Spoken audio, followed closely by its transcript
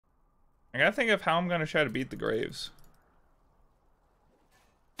I gotta think of how I'm gonna try to beat the Graves.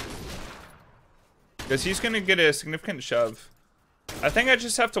 Because he's gonna get a significant shove. I think I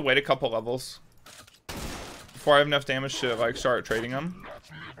just have to wait a couple levels before I have enough damage to like start trading him.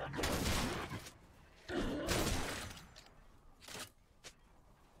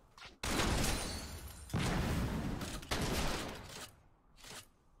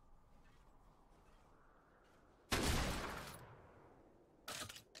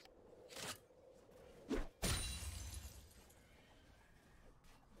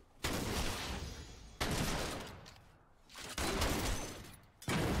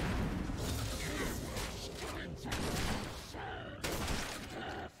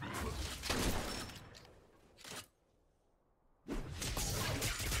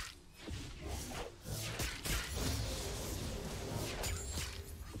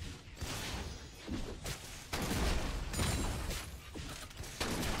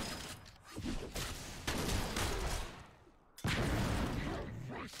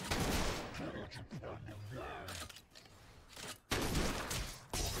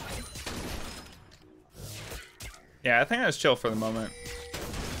 Yeah, I think that's chill for the moment.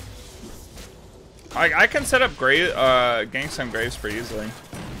 I can set up ganks on Graves pretty easily.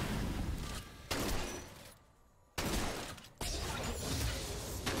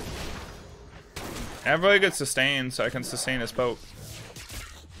 I have really good sustain, so I can sustain his poke.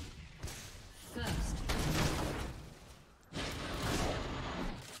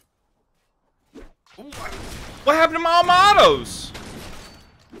 What happened to my autos?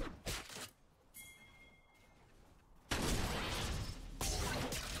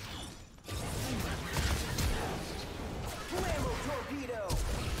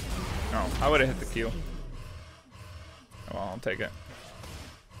 Oh, I would have hit the Q. Oh, well, I'll take it.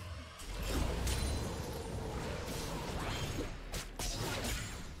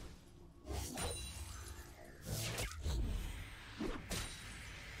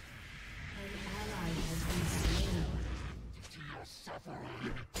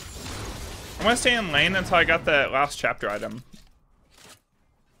 I'm gonna stay in lane until I got the last chapter item.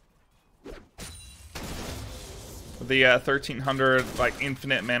 The 1300 like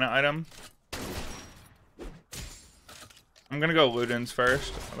infinite mana item. I'm gonna go Ludens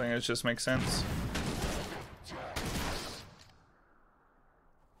first. I think it just makes sense.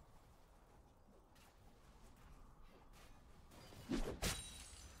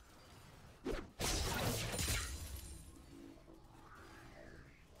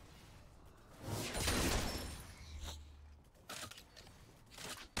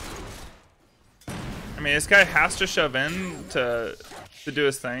 I mean, this guy has to shove in to do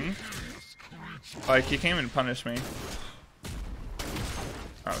his thing. Like, he can't even punish me.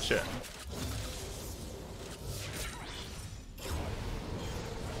 Oh, shit.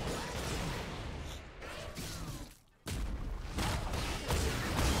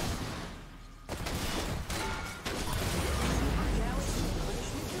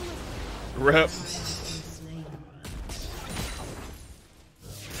 Rip.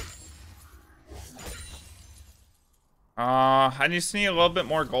 I just need a little bit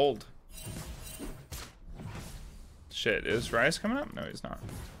more gold. Shit, is Rise coming up? No, he's not.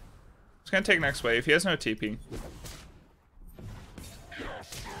 He's gonna take next wave. He has no TP.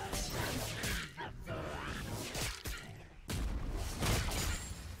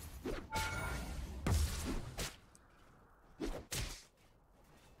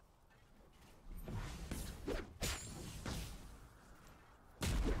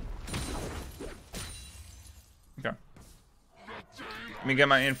 Okay. Let me get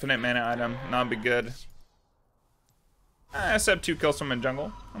my infinite mana item. That'll be good. I set up 2 kills from my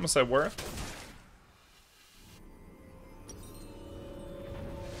jungle. I'm gonna say worth.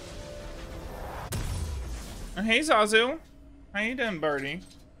 Hey Zazu. How you doing, birdie?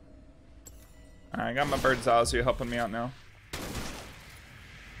 Alright, I got my bird Zazu helping me out now.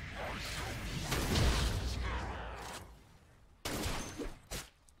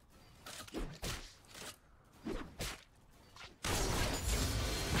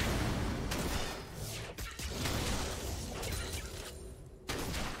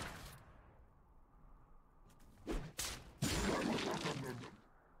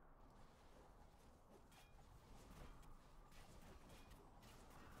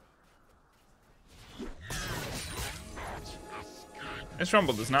 This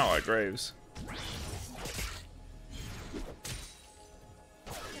Rumble does not like Graves.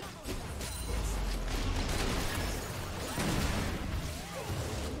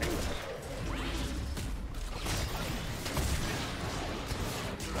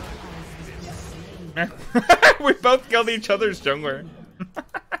 We both killed each other's jungler.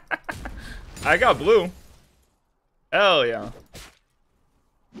 I got blue. Hell yeah.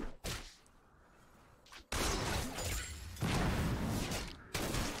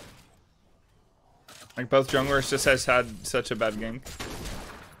 Like both junglers just has had such a bad gank.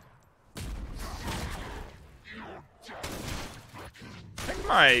 I think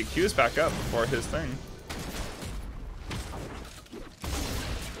my Q is back up before his thing.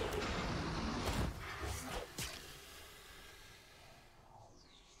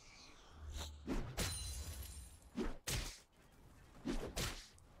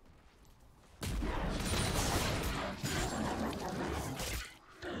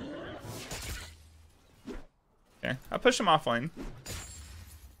 Okay, I'll push him off lane.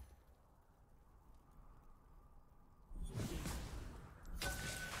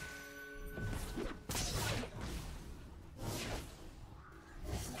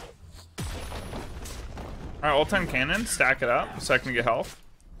 Alright, ult on cannon, stack it up so I can get health.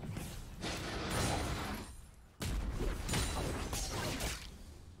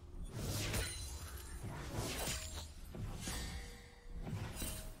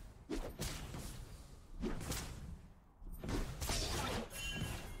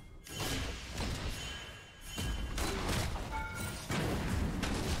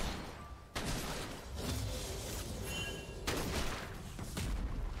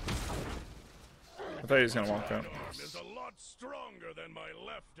 I thought he was gonna walk out. Is a lot stronger than my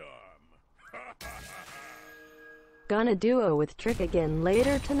left arm. Gonna duo with Trick again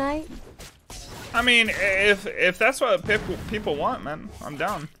later tonight? I mean, if that's what people want, man, I'm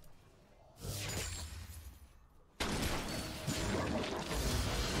down.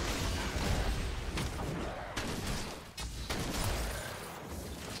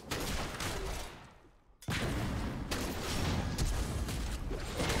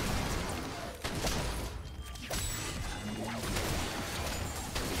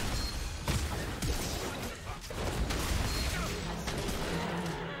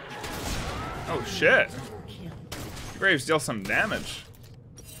 Oh shit. Graves deal some damage.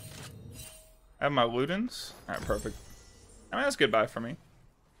 I have my Ludens. Alright, perfect. I mean, that's goodbye for me.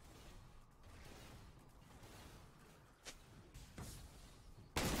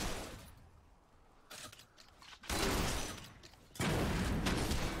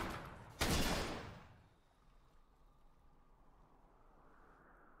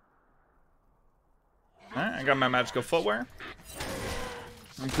 Alright, I got my magical footwear.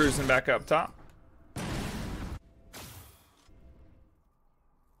 I'm cruising back up top.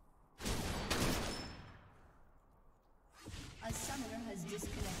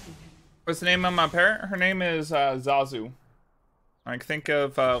 What's the name of my parrot? Her name is Zazu. Like, think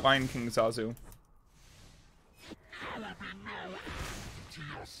of Lion King Zazu.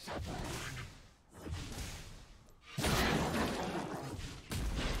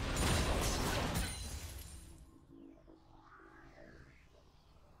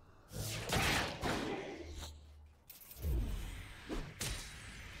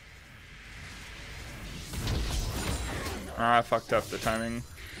 Ah, I fucked up the timing.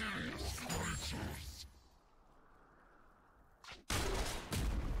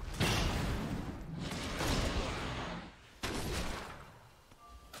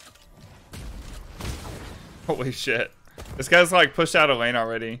 Holy shit. This guy's like pushed out a lane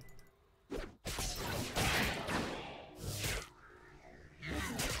already.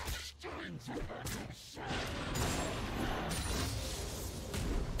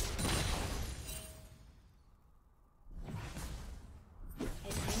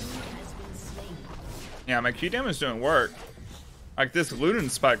 Yeah, my Q damage is doing work. Like, this Luden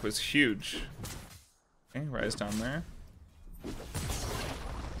spike was huge. Okay, rise down there.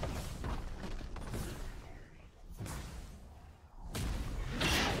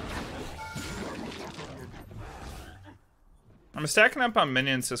 I'm stacking up on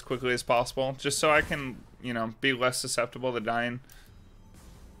minions as quickly as possible, just so I can, you know, be less susceptible to dying.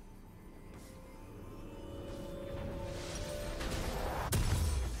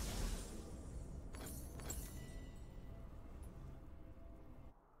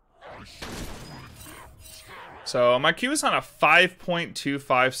 So my Q is on a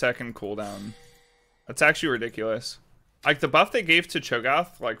 5.25 second cooldown. That's actually ridiculous. Like, the buff they gave to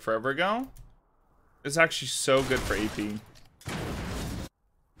CHO'GATH like forever ago is actually so good for AP.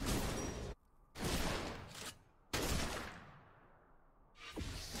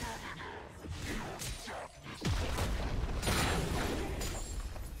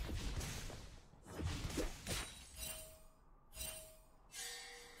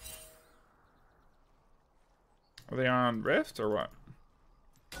 Are they on Rift or what?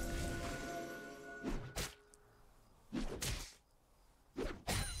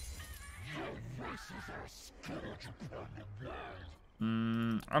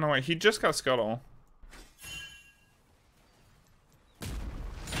 Oh no, wait, he just got Scuttle.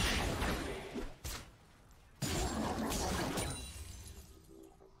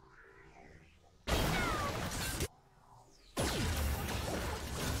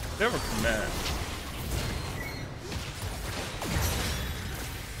 They have a commit.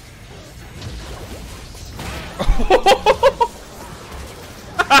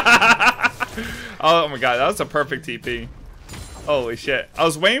 Oh my god, that was a perfect TP. Holy shit. I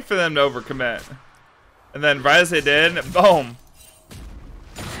was waiting for them to overcommit. And then right as they did, boom.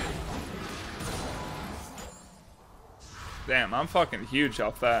 Damn, I'm fucking huge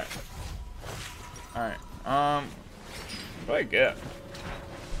off that. Alright, what do I get?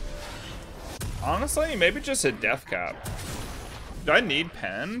 Honestly, maybe just a death cap. Do I need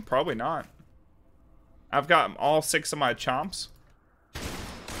pen? Probably not. I've got all 6 of my chomps.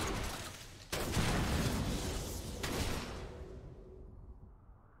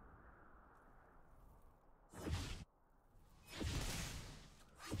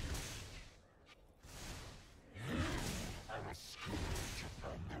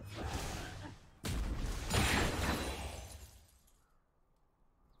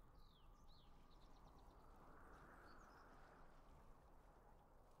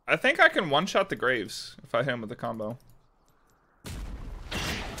 I think I can one-shot the Graves if I hit him with the combo.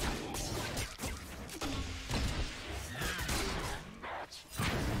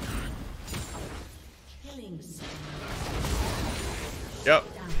 Yep.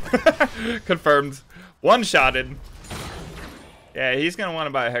 Confirmed. One-shotted. Yeah, he's gonna want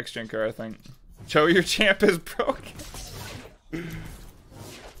to buy a Hex Drinker, I think. Cho, your champ is broken.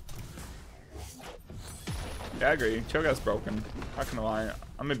 Yeah, I agree. Cho'GATH's broken. Not gonna lie.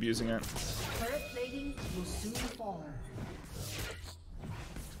 I'm abusing it. Turret plating will soon fall.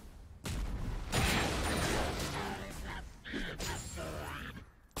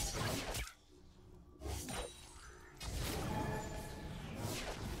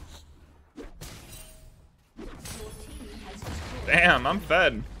 Damn, I'm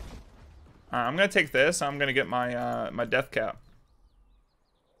fed. Alright, I'm gonna take this. I'm gonna get my my death cap.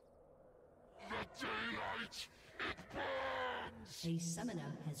 A summoner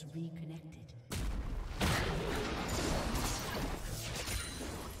has reconnected.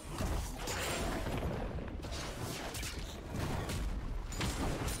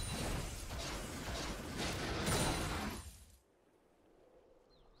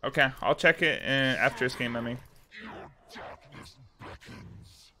 Okay, I'll check it after this game, Emmy.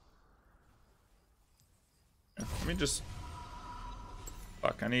 Let me just...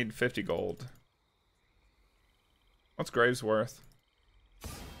 Fuck, I need 50 gold. What's Graves worth?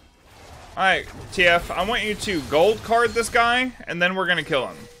 Alright, TF, I want you to gold card this guy, and then we're gonna kill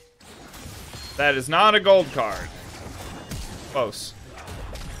him. That is not a gold card. Close.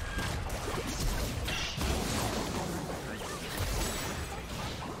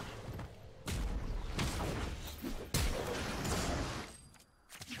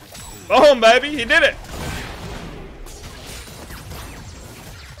 Boom, baby, he did it!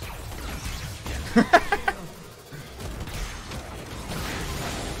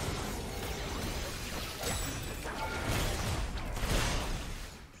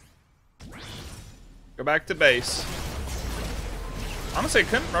 Go back to base. Honestly, I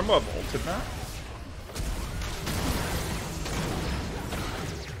couldn't remember what I've ulted that.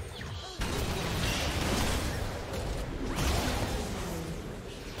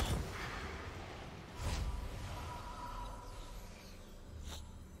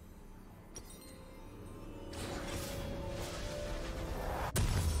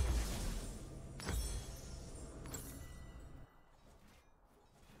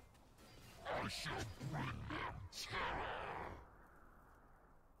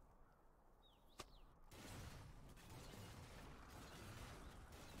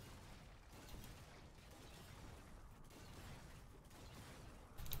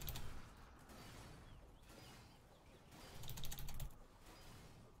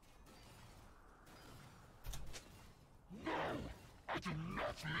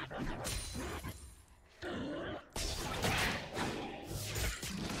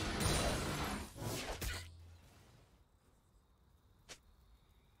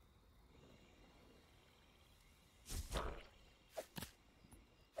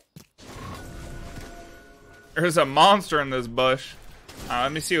 There's a monster in this bush.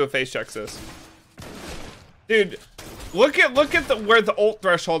 Let me see what face checks this. Dude, look at where the ult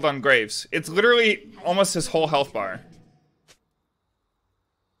threshold on Graves. It's literally almost his whole health bar.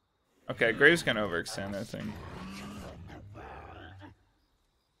 Okay, Graves can overextend, I think.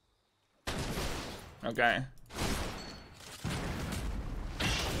 Okay.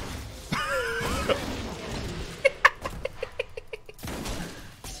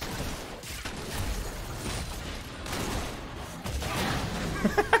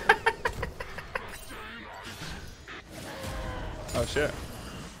 Oh shit.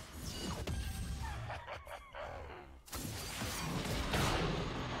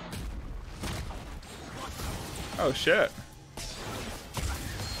 Oh shit.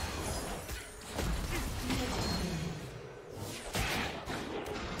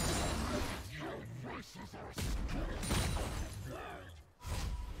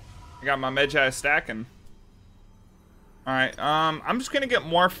 I got my Magi stacking. Alright, I'm just gonna get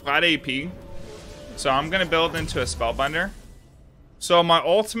more flat AP. So I'm gonna build into a Spellbinder. So my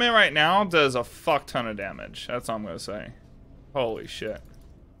ultimate right now does a fuck ton of damage. That's all I'm gonna say. Holy shit.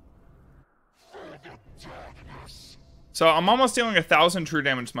 So I'm almost dealing 1,000 true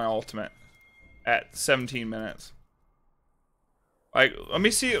damage to my ultimate at 17 minutes. Like, let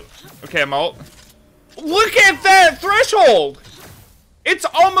me see. Okay, my ult. Look at that threshold! It's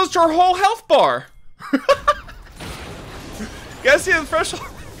almost her whole health bar. You guys see the threshold?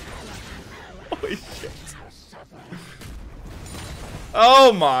 Holy shit.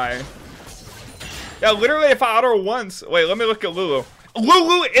 Oh my. Yeah, literally if I auto once. Wait, let me look at Lulu.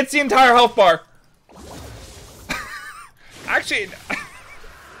 Lulu, it's the entire health bar. Actually.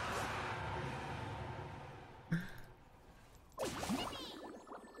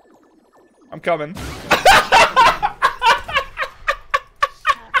 I'm coming.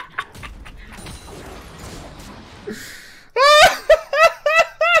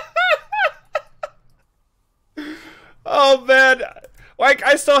 Oh man, like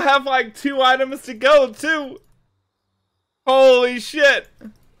I still have like 2 items to go too. Holy shit.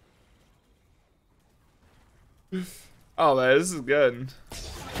 Oh man, this is good.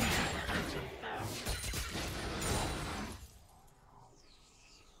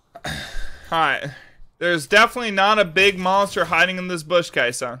 Alright, there's definitely not a big monster hiding in this bush,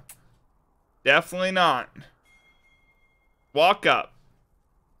 Kaisa. Definitely not. Walk up.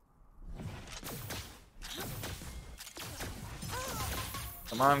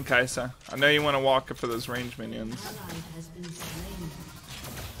 Come on, Kaisa. I know you want to walk up for those range minions.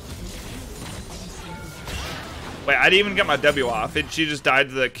 Wait, I didn't even get my W off. She just died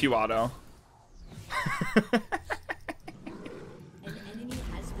to the Q auto.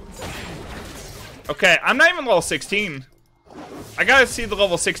 Okay, I'm not even level 16. I gotta see the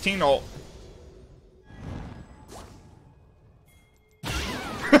level 16 ult.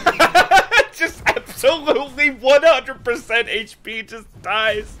 Just absolutely 100% HP just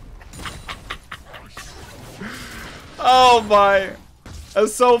dies. Oh my.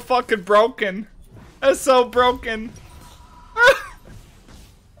 That's so fucking broken. That's so broken.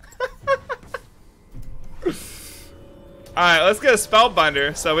 Alright, let's get a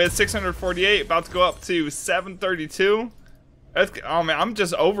Spellbinder. So we had 648, about to go up to 732. Oh man, I'm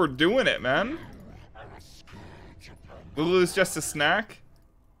just overdoing it, man. Lulu's just a snack?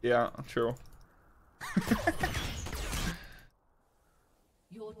 Yeah, true.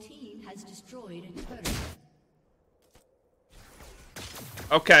 Your team has destroyed a turret.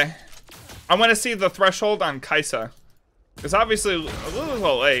 Okay. I want to see the threshold on Kaisa. Because obviously Lulu's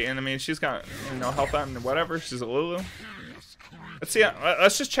level 8, and I mean she's got, you know, health out and whatever. She's a Lulu. Let's see.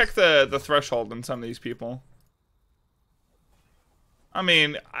 Let's just check the threshold on some of these people. I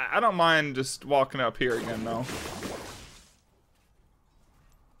mean, I don't mind just walking up here again, though.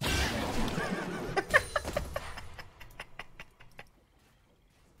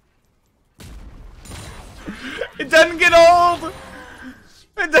 It doesn't get old.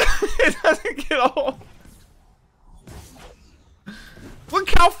 It doesn't get old. Look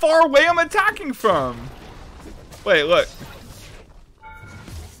how far away I'm attacking from. Wait, look.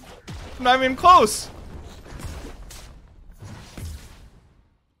 I'm not even close.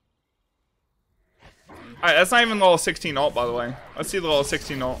 Alright, that's not even level 16 ult, by the way. Let's see the level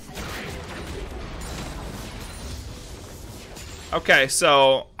 16 ult. Okay,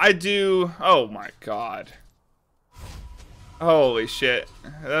 so I do. Oh my god. Holy shit.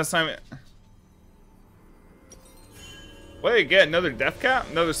 That's not even. Wait, get another death cap?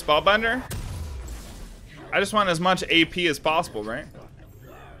 Another Spellbinder? I just want as much AP as possible, right?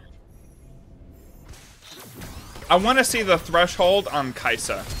 I want to see the threshold on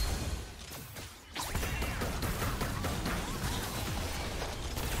Kaisa.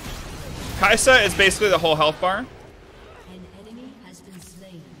 Kaisa is basically the whole health bar. An enemy has been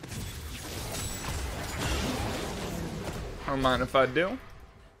slain. I don't mind if I do.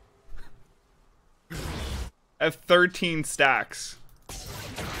 I have 13 stacks.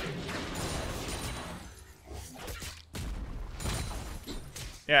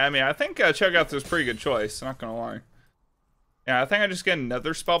 Yeah, I mean, I think Cho'GATH is a pretty good choice, not gonna lie. Yeah, I think I just get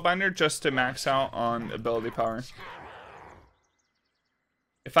another Spellbinder just to max out on ability power.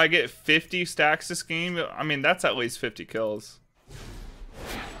 If I get 50 stacks this game, I mean, that's at least 50 kills.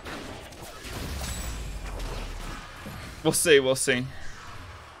 We'll see, we'll see.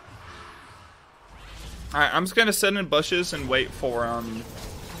 Alright, I'm just gonna sit in bushes and wait for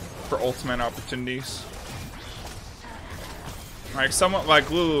ultimate opportunities. Like someone,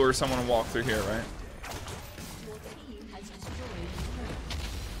 like Lulu or someone will walk through here, right?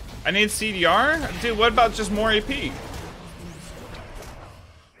 I need CDR? Dude, what about just more AP?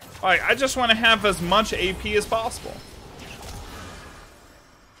 Like, I just want to have as much AP as possible.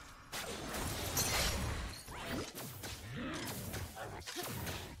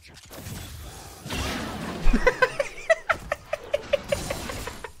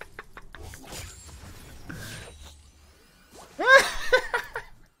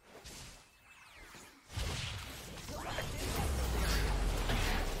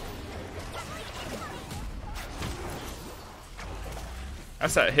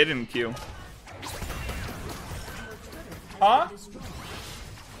 That's that hidden Q. Huh?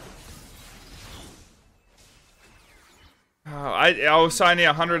 Oh, so I need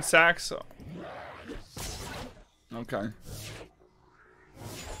 100 sacks. So. Okay.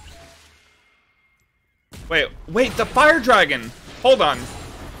 Wait, the fire dragon. Hold on.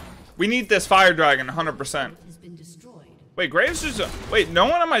 We need this fire dragon 100%. Wait, Graves just. Wait, no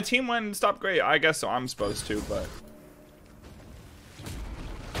one on my team went and stopped Graves. I guess so. I'm supposed to, but.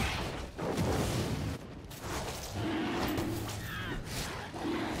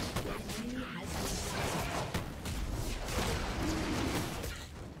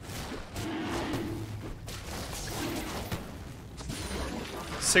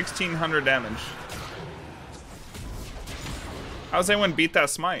 $1,600 damage. How's anyone beat that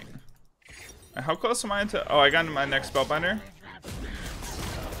smite? How close am I to? Oh, I got into my next Spellbinder.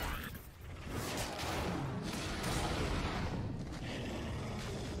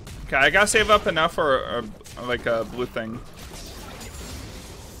 Okay, I gotta save up enough for like a blue thing.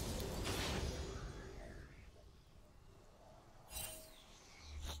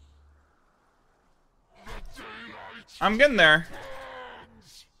 I'm getting there.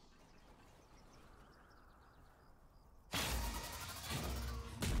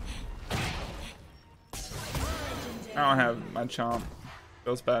 I don't have my chomp.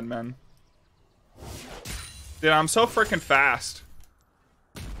 Feels bad, man. Dude, I'm so freaking fast.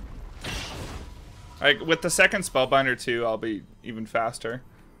 Like, with the second Spellbinder too, I'll be even faster.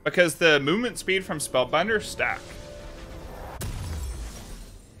 Because the movement speed from Spellbinder stack.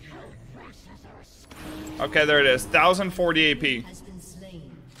 Okay, there it is. 1040 AP.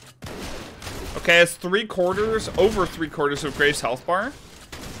 Okay, it's over 3/4 of Graves' health bar.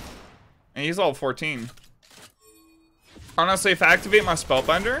 And he's level 14. Honestly, if I activate my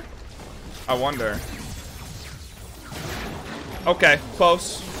Spellbinder, I wonder. Okay,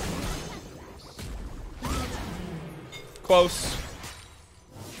 close. Close.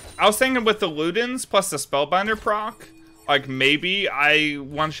 I was thinking with the Ludens plus the Spellbinder proc, like maybe I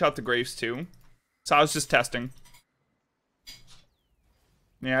one-shot the Graves too. So I was just testing.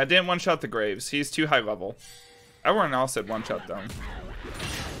 Yeah, I didn't one-shot the Graves. He's too high level. Everyone else had one-shot them.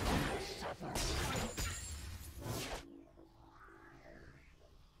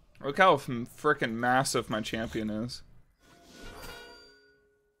 Look how freaking massive my champion is.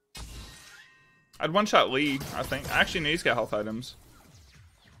 I'd one-shot Lee, I think. Actually, no, he's got health items.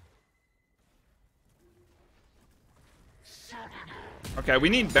 Okay, we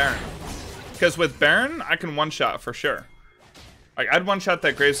need Baron. Because with Baron, I can one-shot for sure. Like, I'd one-shot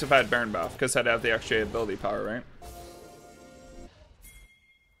that Graves if I had Baron buff, because I'd have the extra ability power, right?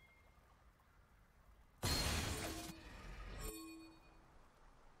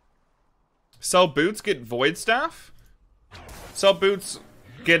 Sell Boots, get Void Staff. Sell Boots,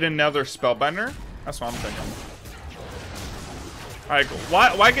 get another Spellbinder. That's what I'm thinking. Like,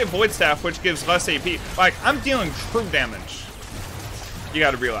 why get Void Staff, which gives less AP? Like, I'm dealing true damage. You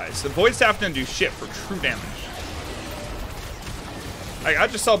gotta realize. The Void Staff didn't do shit for true damage. Like, I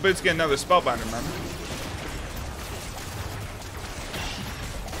just saw Boots get another Spellbinder, man.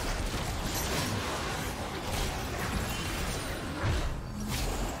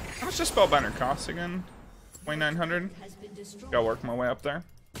 How much does Spellbinder cost again? 2,900? Gotta work my way up there.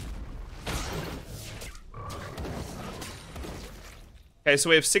 Okay, so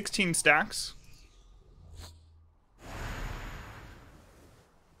we have 16 stacks.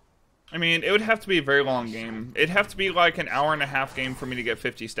 I mean, it would have to be a very long game. It'd have to be like an hour-and-a-half game for me to get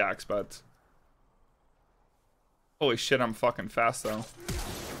 50 stacks, but... Holy shit, I'm fucking fast, though.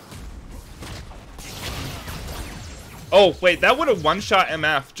 Oh, wait, that would have one-shot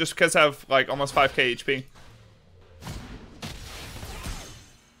MF just because I have, like, almost 5k HP.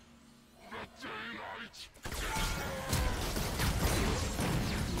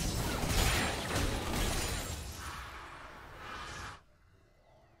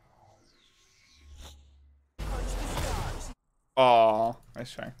 Aw,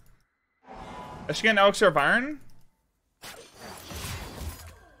 nice try. I should get an Elixir of Iron?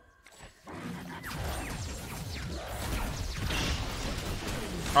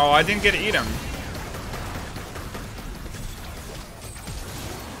 Oh, I didn't get to eat him.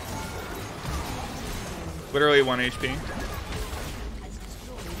 Literally 1 HP.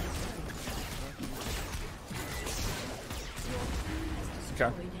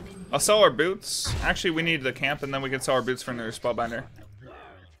 Okay. I'll sell our boots. Actually, we need the camp, and then we can sell our boots for another spellbinder.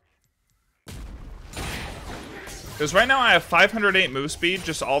 Because right now I have 508 move speed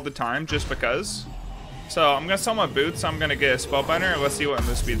just all the time, just because. So I'm gonna sell my boots. I'm gonna get a spellbinder. Let's see what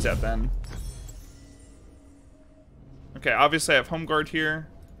move speed's at then. Okay, obviously I have home guard here.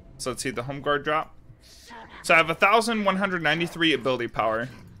 So let's see the home guard drop. So I have 1,193 ability power.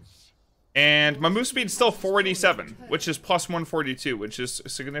 And my move speed is still 487, which is plus 142, which is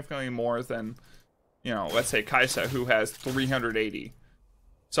significantly more than, you know, let's say Kaisa, who has 380.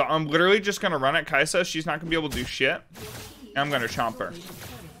 So I'm literally just going to run at Kaisa. She's not going to be able to do shit. And I'm going to chomp her.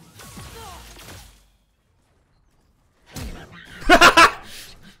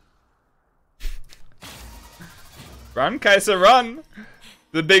 Run, Kaisa, run.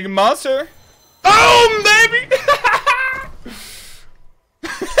 The big monster. Oh, baby!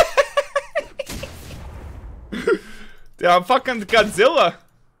 Yeah, I'm fucking Godzilla.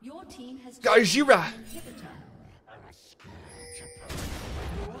 Your team has Gajira.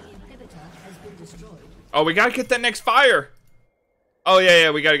 Oh, we gotta get that next fire. Oh,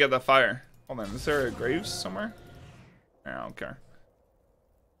 yeah, we gotta get that fire. Hold on, is there a Graves somewhere? I don't care.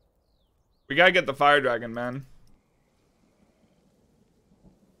 We gotta get the fire dragon, man.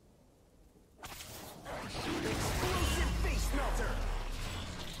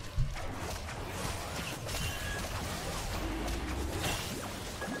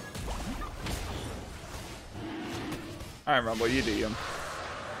 Alright, Rumble, you do you.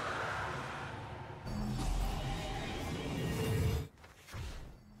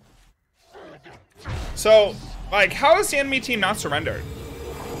 So, like, how is the enemy team not surrendered?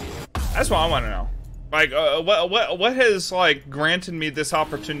 That's what I want to know. Like, what has, like, granted me this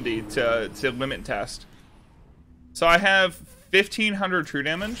opportunity to limit test? So I have 1,500 true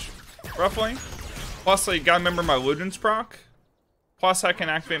damage, roughly. Plus, like, gotta remember my Luden's proc. Plus, I can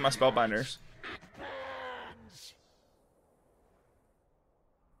activate my spellbinders.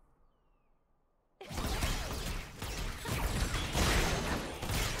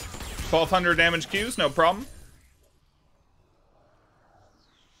 1,200 damage Qs, no problem.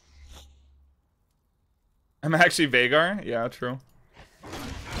 I'm actually Vagar. Yeah, true.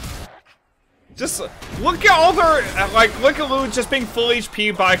 Just look at all their, like, look at Lou just being full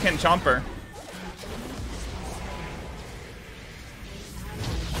HP by Ken Chomper.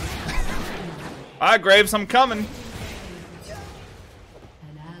 Alright, Graves, I'm coming. An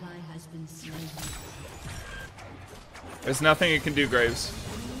ally has been slain. There's nothing you can do, Graves.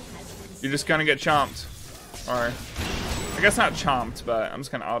 You're just gonna get chomped. Or, I guess not chomped, but I'm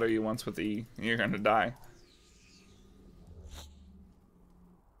just gonna auto you once with E, and you're gonna die.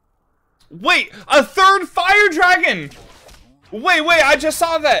 Wait, a third fire dragon! Wait, I just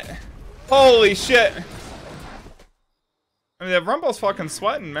saw that! Holy shit. I mean, the Rumble's fucking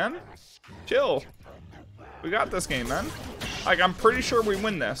sweating, man. Chill. We got this game, man. Like, I'm pretty sure we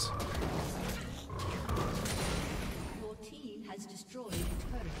win this. Your team has destroyed a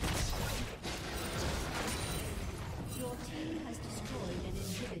turret. Your team has destroyed an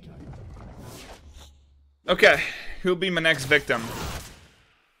inhibitor. Okay, who'll be my next victim?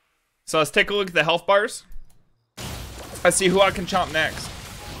 So let's take a look at the health bars. Let's see who I can chomp next.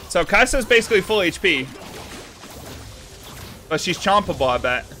 So Kaisa's basically full HP. But she's chompable, I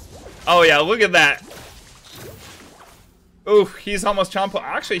bet. Oh yeah, look at that. Ooh, he's almost chompable.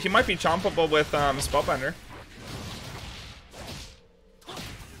 Actually, he might be chompable with Spellbinder.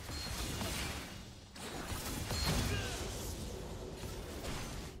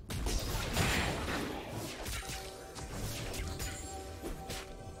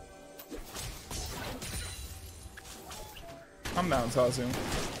 I'm down, Sazu.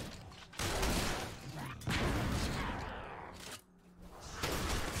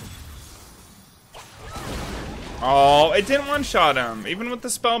 Oh, it didn't one-shot him, even with the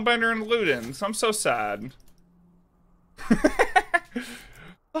Spellbinder and Ludens. I'm so sad.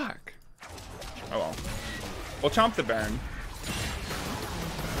 Fuck. Oh well. We'll chomp the Baron.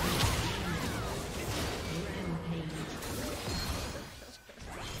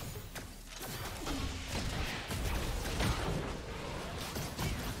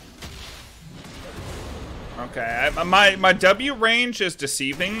 Okay, my W range is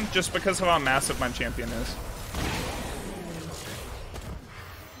deceiving just because of how massive my champion is.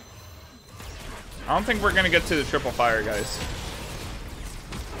 I don't think we're gonna get to the triple fire, guys.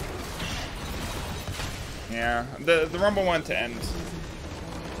 Yeah, the Rumble went to end.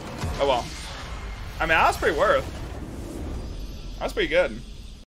 Oh well. I mean, that was pretty worth. That was pretty good.